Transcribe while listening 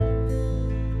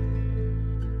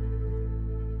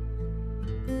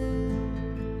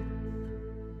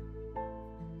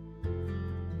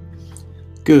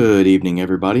Good evening,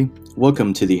 everybody.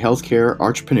 Welcome to the Healthcare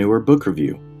Entrepreneur Book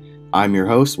Review. I'm your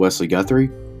host, Wesley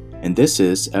Guthrie, and this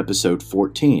is episode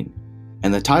 14.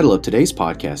 And the title of today's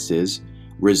podcast is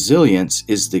Resilience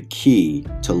is the Key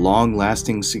to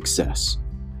Long-Lasting Success.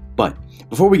 But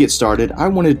before we get started, I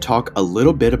wanted to talk a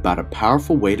little bit about a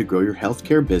powerful way to grow your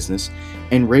healthcare business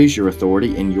and raise your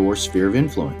authority in your sphere of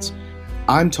influence.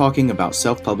 I'm talking about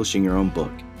self-publishing your own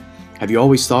book. Have you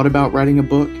always thought about writing a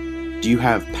book? Do you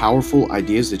have powerful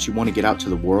ideas that you want to get out to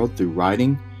the world through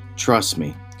writing? Trust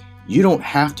me, you don't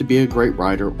have to be a great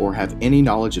writer or have any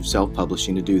knowledge of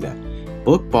self-publishing to do that.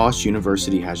 Book Boss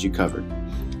University has you covered.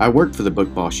 I work for the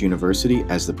Book Boss University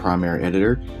as the primary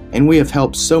editor, and we have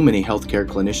helped so many healthcare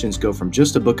clinicians go from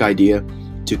just a book idea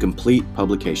to complete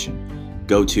publication.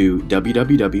 Go to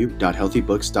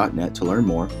www.healthybooks.net to learn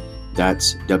more.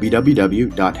 That's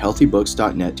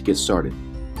www.healthybooks.net to get started.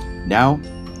 Now,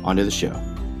 onto the show.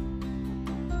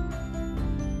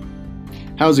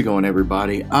 How's it going,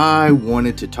 everybody? I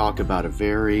wanted to talk about a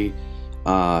very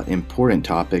important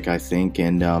topic, I think,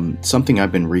 and something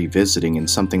I've been revisiting and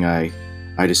something I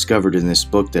discovered in this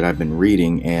book that I've been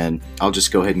reading, and I'll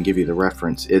just go ahead and give you the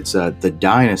reference. It's The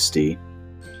Dynasty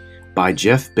by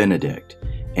Jeff Benedict,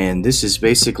 and this is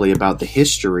basically about the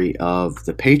history of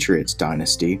the Patriots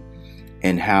dynasty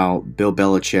and how Bill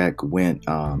Belichick went,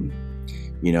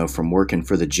 from working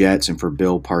for the Jets and for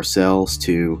Bill Parcells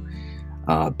to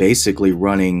basically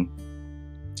running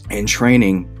and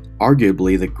training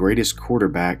arguably the greatest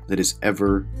quarterback that has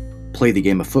ever played the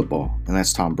game of football, and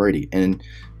that's Tom Brady. And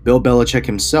Bill Belichick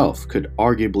himself could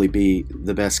arguably be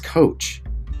the best coach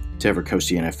to ever coach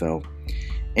the NFL.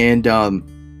 And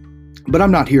but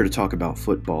I'm not here to talk about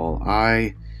football.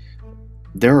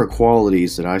 There are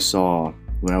qualities that I saw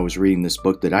when I was reading this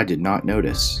book that I did not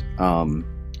notice.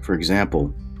 For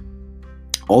example,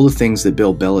 all the things that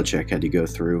Bill Belichick had to go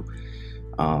through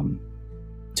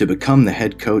to become the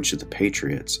head coach of the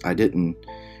Patriots. I didn't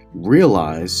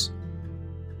realize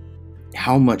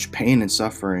how much pain and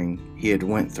suffering he had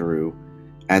went through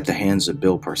at the hands of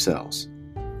Bill Parcells.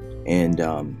 And,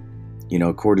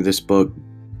 according to this book,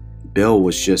 Bill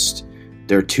was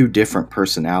there are two different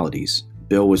personalities.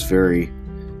 Bill Belichick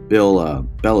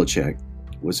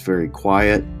was very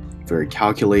quiet, very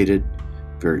calculated,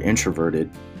 very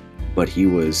introverted, but he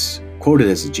was quoted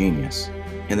as a genius.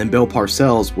 And then Bill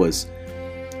Parcells was,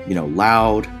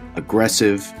 loud,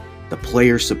 aggressive. The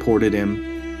players supported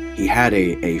him. He had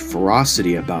a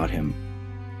ferocity about him.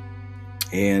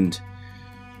 And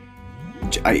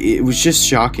it was just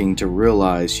shocking to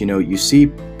realize, you see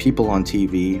people on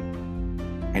TV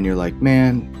and you're like,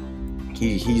 man,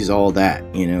 he's all that,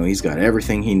 he's got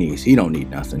everything he needs. He don't need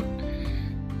nothing,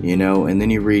 and then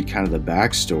you read kind of the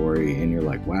backstory and you're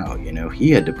like, wow,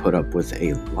 he had to put up with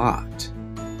a lot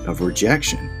of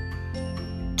rejection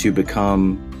to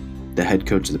become the head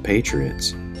coach of the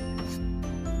Patriots.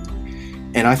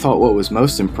 And I thought what was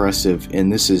most impressive,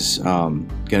 and this is going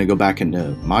to go back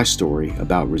into my story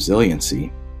about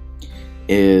resiliency,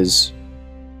 is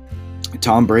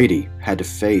Tom Brady had to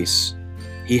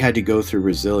go through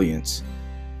resilience,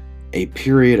 a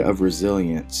period of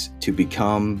resilience to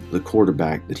become the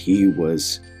quarterback that he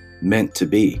was meant to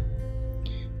be.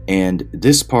 And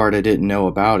this part I didn't know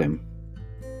about him,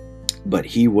 but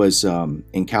he was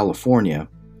in California,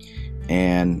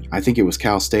 and I think it was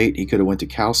Cal State. He could have went to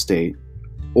Cal State,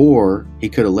 or he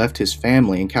could have left his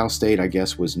family, and Cal State, I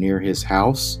guess, was near his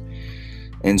house.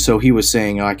 And so he was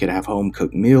saying, I could have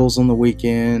home-cooked meals on the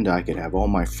weekend, I could have all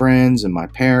my friends and my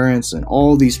parents and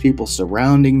all these people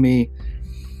surrounding me.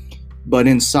 But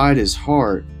inside his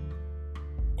heart,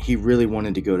 he really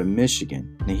wanted to go to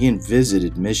Michigan. And he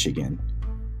visited Michigan,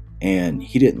 and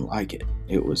he didn't like it.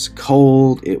 It was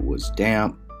cold, it was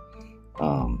damp,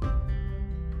 the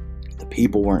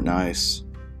people weren't nice.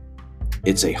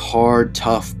 It's a hard,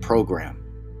 tough program,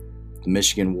 the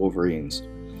Michigan Wolverines.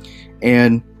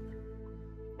 And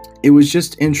it was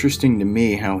just interesting to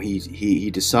me how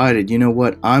he decided, you know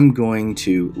what, I'm going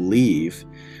to leave.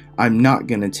 I'm not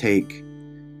going to take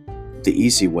the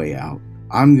easy way out.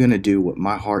 I'm going to do what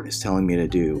my heart is telling me to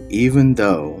do, even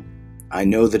though I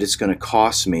know that it's going to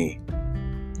cost me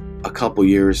a couple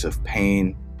years of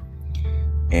pain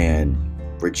and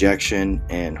rejection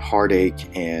and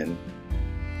heartache and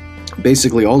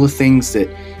basically all the things that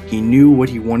he knew what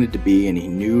he wanted to be, and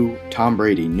Tom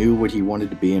Brady knew what he wanted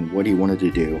to be and what he wanted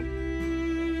to do.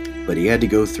 But he had to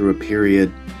go through a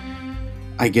period,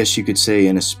 I guess you could say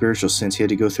in a spiritual sense, he had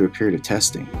to go through a period of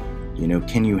testing.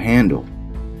 Can you handle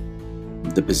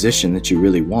the position that you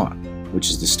really want,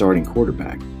 which is the starting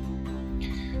quarterback?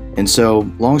 And so,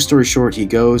 long story short, he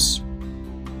goes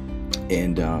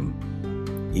and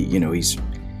he's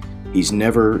He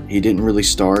didn't really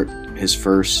start his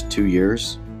first 2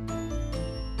 years.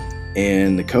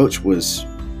 And the coach was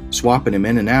swapping him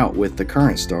in and out with the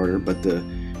current starter, but the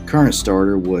current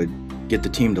starter would get the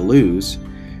team to lose.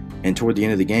 And toward the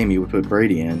end of the game, he would put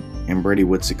Brady in, and Brady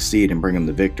would succeed and bring him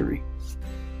the victory.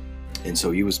 And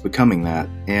so he was becoming that.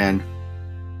 And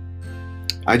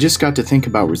I just got to think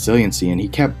about resiliency, and he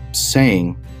kept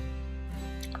saying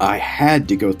I had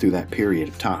to go through that period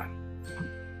of time.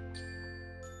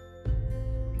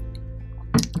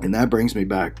 And that brings me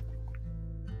back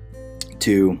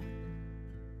to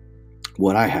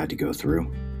what I had to go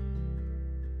through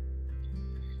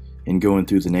in going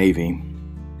through the Navy.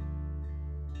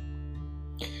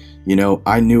 You know,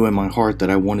 I knew in my heart that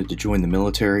I wanted to join the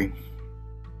military.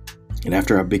 And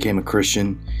after I became a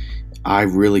Christian, I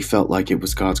really felt like it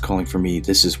was God's calling for me.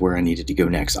 This is where I needed to go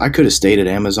next. I could have stayed at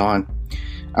Amazon.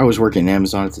 I was working at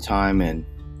Amazon at the time, and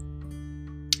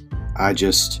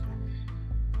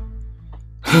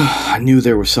I knew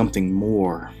there was something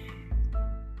more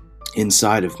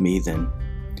inside of me than,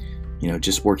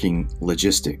 just working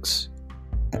logistics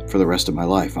for the rest of my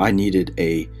life. I needed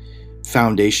a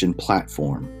foundation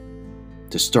platform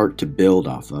to start to build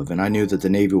off of, and I knew that the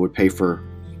Navy would pay for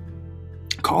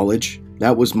college.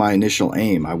 That was my initial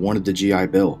aim. I wanted the GI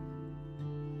Bill.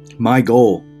 My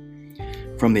goal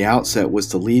from the outset was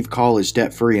to leave college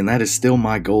debt-free, and that is still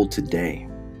my goal today.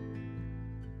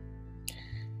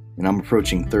 And I'm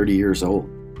approaching 30 years old.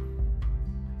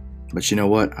 But you know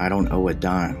what? I don't owe a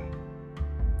dime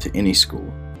to any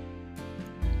school.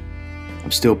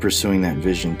 I'm still pursuing that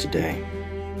vision today.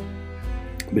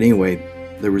 But anyway,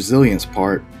 the resilience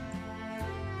part,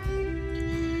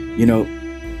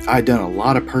 I'd done a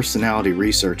lot of personality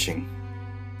researching.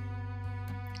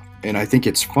 And I think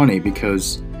it's funny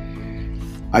because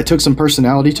I took some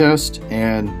personality tests,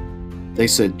 and they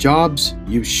said jobs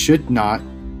you should not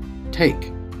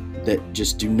take that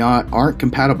just aren't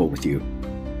compatible with you.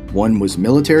 One was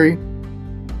military,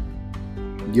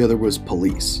 the other was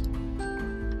police.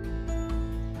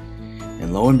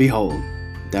 And lo and behold,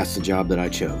 that's the job that I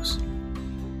chose.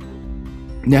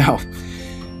 Now,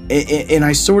 and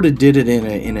I sort of did it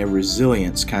in a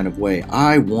resilience kind of way.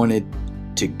 I wanted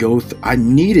to I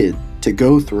needed to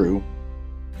go through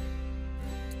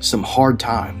some hard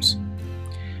times.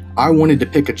 I wanted to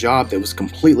pick a job that was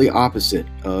completely opposite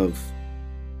of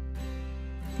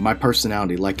my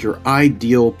personality, like your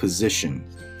ideal position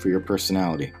for your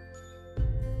personality.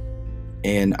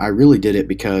 And I really did it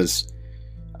because,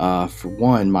 for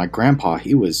one, my grandpa,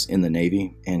 he was in the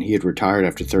Navy, and he had retired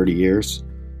after 30 years.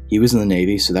 He was in the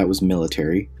Navy, so that was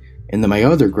military. And then my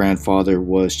other grandfather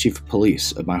was chief of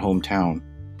police of my hometown.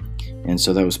 And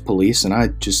so that was police. And I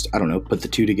don't know, put the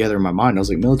two together in my mind. I was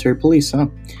like, military police, huh?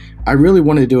 I really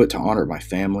wanted to do it to honor my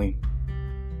family.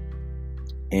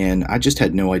 And I just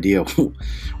had no idea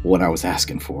what I was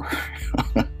asking for.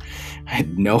 I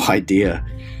had no idea.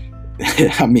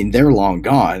 I mean, they're long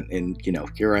gone. And,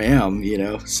 here I am,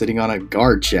 sitting on a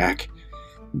guard shack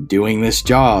doing this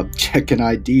job, checking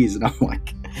IDs. And I'm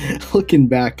like, looking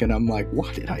back, and I'm like,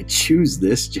 why did I choose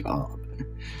this job?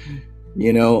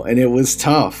 And it was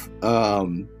tough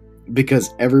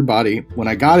because everybody, when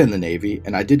I got in the Navy,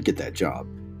 and I did get that job,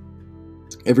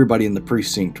 everybody in the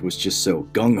precinct was just so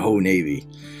gung-ho Navy.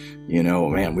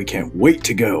 Man, we can't wait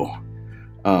to go,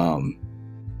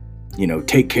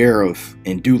 take care of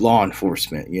and do law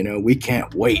enforcement. We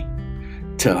can't wait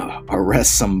to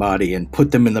arrest somebody and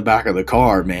put them in the back of the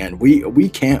car, man. We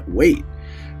can't wait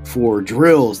for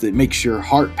drills that makes your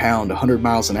heart pound 100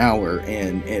 miles an hour.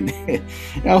 And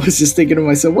I was just thinking to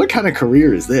myself, what kind of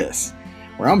career is this?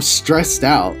 Where I'm stressed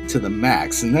out to the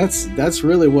max. And that's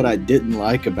really what I didn't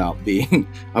like about being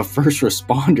a first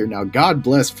responder. Now, God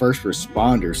bless first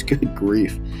responders. Good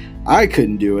grief. I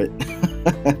couldn't do it.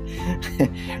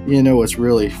 What's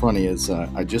really funny is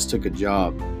I just took a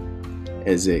job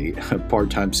as a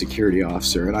part-time security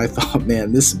officer. And I thought,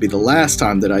 man, this would be the last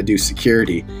time that I do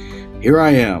security. Here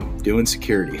I am doing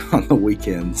security on the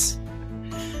weekends.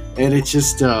 And it's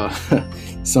just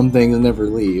some things never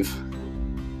leave.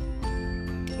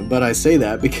 But I say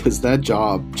that because that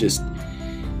job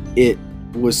it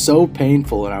was so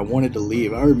painful, and I wanted to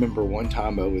leave. I remember one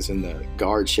time I was in the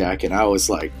guard shack, and I was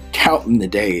like counting the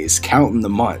days, counting the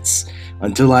months,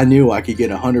 until I knew I could get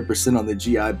 100% on the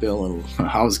GI Bill and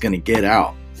I was going to get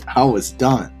out. I was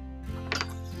done.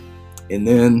 And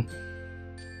then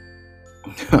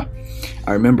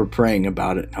I remember praying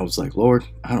about it. I was like, Lord,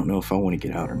 I don't know if I want to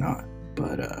get out or not.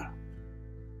 But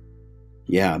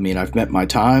I've met my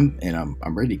time, and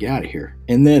I'm ready to get out of here.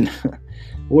 And then,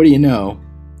 what do you know?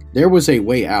 there was a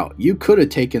way out. You could have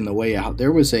taken the way out.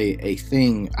 There was a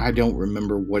thing, I don't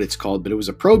remember what it's called, but it was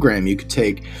a program you could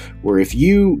take where if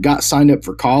you got signed up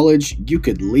for college, you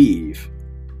could leave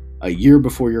a year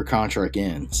before your contract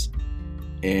ends.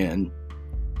 And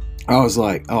I was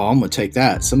like, oh, I'm going to take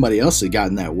that. Somebody else had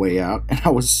gotten that way out. And I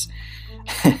was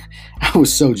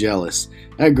so jealous.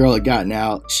 That girl had gotten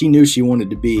out. She knew she wanted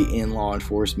to be in law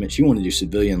enforcement. She wanted to do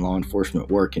civilian law enforcement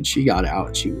work, and she got out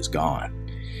and she was gone.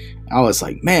 I was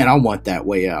like, man, I want that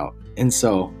way out. And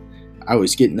so I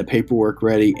was getting the paperwork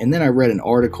ready. And then I read an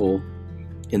article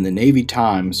in the Navy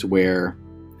Times where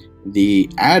the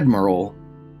admiral,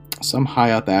 some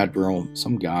high up admiral,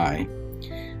 some guy,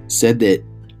 said that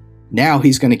now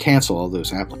he's going to cancel all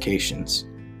those applications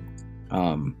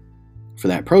for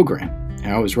that program.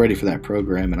 And I was ready for that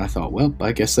program, and I thought, well,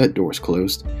 I guess that door's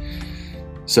closed.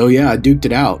 So yeah, I duked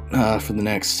it out for the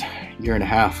next year and a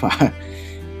half.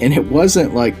 And it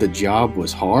wasn't like the job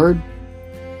was hard.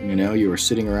 You know, you were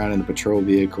sitting around in the patrol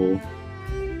vehicle.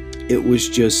 It was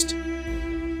just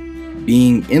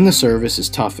being in the service, as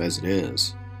tough as it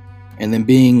is, and then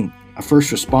being a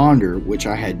first responder, which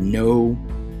I had no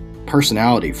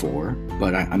personality for,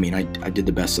 but I did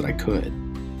the best that I could.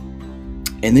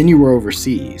 And then you were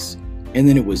overseas, and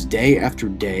then it was day after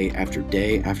day after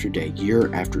day after day,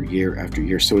 year after year after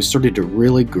year. So it started to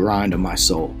really grind on my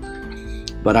soul.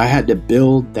 But I had to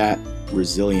build that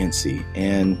resiliency.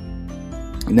 And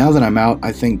now that I'm out,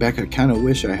 I think back, I kind of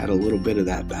wish I had a little bit of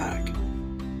that back.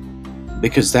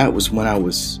 Because that's when I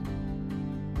was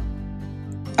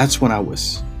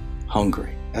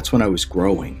hungry. That's when I was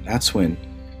growing. That's when,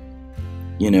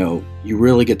 you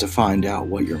really get to find out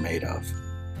what you're made of.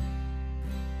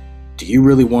 Do you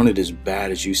really want it as bad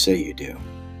as you say you do?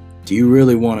 Do you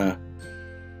really want to,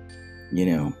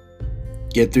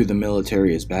 get through the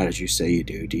military as bad as you say you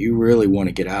do? Do you really want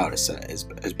to get out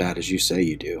as bad as you say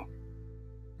you do?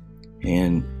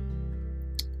 And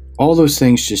all those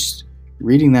things, just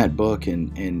reading that book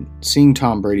and seeing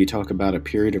Tom Brady talk about a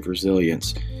period of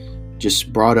resilience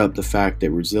just brought up the fact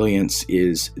that resilience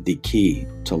is the key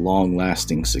to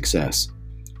long-lasting success.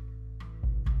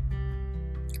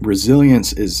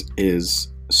 Resilience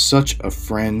is such a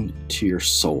friend to your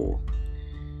soul.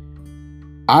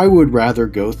 I would rather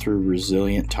go through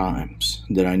resilient times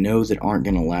that I know that aren't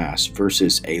going to last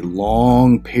versus a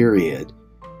long period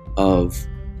of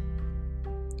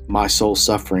my soul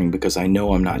suffering because I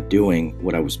know I'm not doing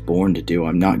what I was born to do.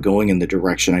 I'm not going in the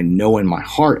direction I know in my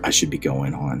heart I should be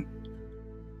going on.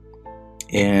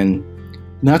 And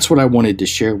that's what I wanted to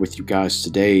share with you guys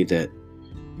today, that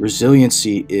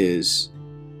resiliency is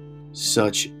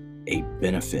such a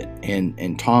benefit.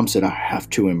 And Tom said I have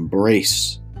to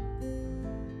embrace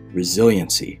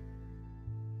resiliency.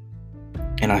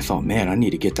 And I thought, man, I need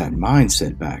to get that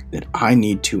mindset back, that I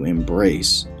need to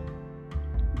embrace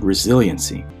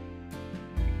resiliency.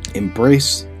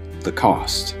 Embrace the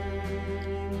cost.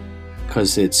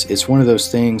 Because it's one of those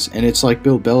things, and it's like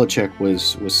Bill Belichick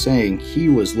was saying, he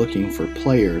was looking for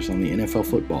players on the NFL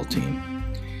football team.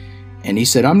 And he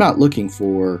said, I'm not looking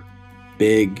for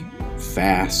big,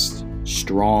 fast,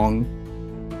 strong.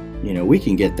 We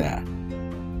can get that.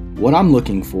 What I'm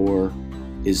looking for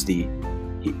is the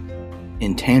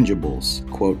intangibles,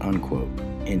 quote unquote,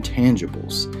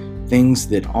 intangibles, things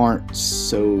that aren't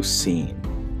so seen,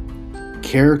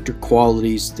 character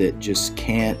qualities that just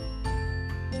can't,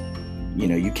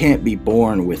 you can't be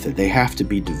born with it. They have to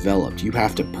be developed. You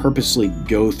have to purposely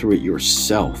go through it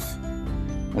yourself.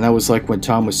 And that was like when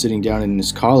Tom was sitting down in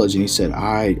his college and he said,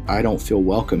 I don't feel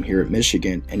welcome here at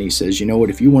Michigan. And he says, you know what,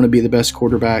 if you want to be the best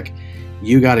quarterback,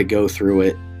 you got to go through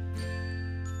it.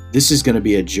 This is going to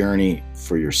be a journey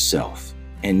for yourself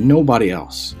and nobody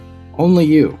else, only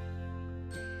you.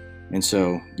 And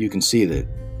so you can see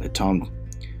that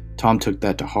Tom took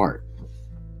that to heart.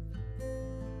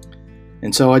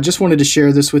 And so I just wanted to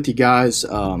share this with you guys,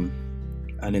 an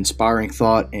inspiring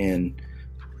thought. And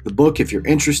the book, if you're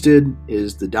interested,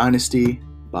 is The Dynasty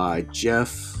by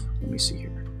Jeff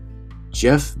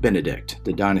Benedict,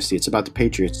 The Dynasty. It's about the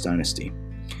Patriots dynasty.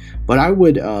 But I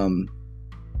would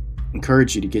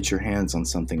encourage you to get your hands on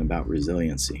something about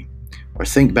resiliency, or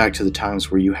think back to the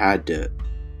times where you had to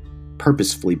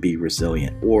purposefully be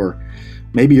resilient, or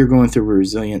maybe you're going through a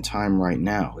resilient time right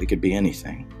now. It could be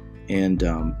anything. And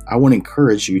I want to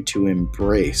encourage you to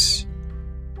embrace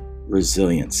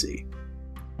resiliency,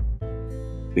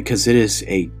 because it is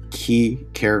a key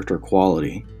character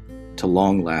quality to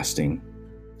long-lasting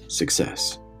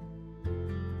success.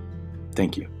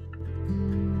 Thank you.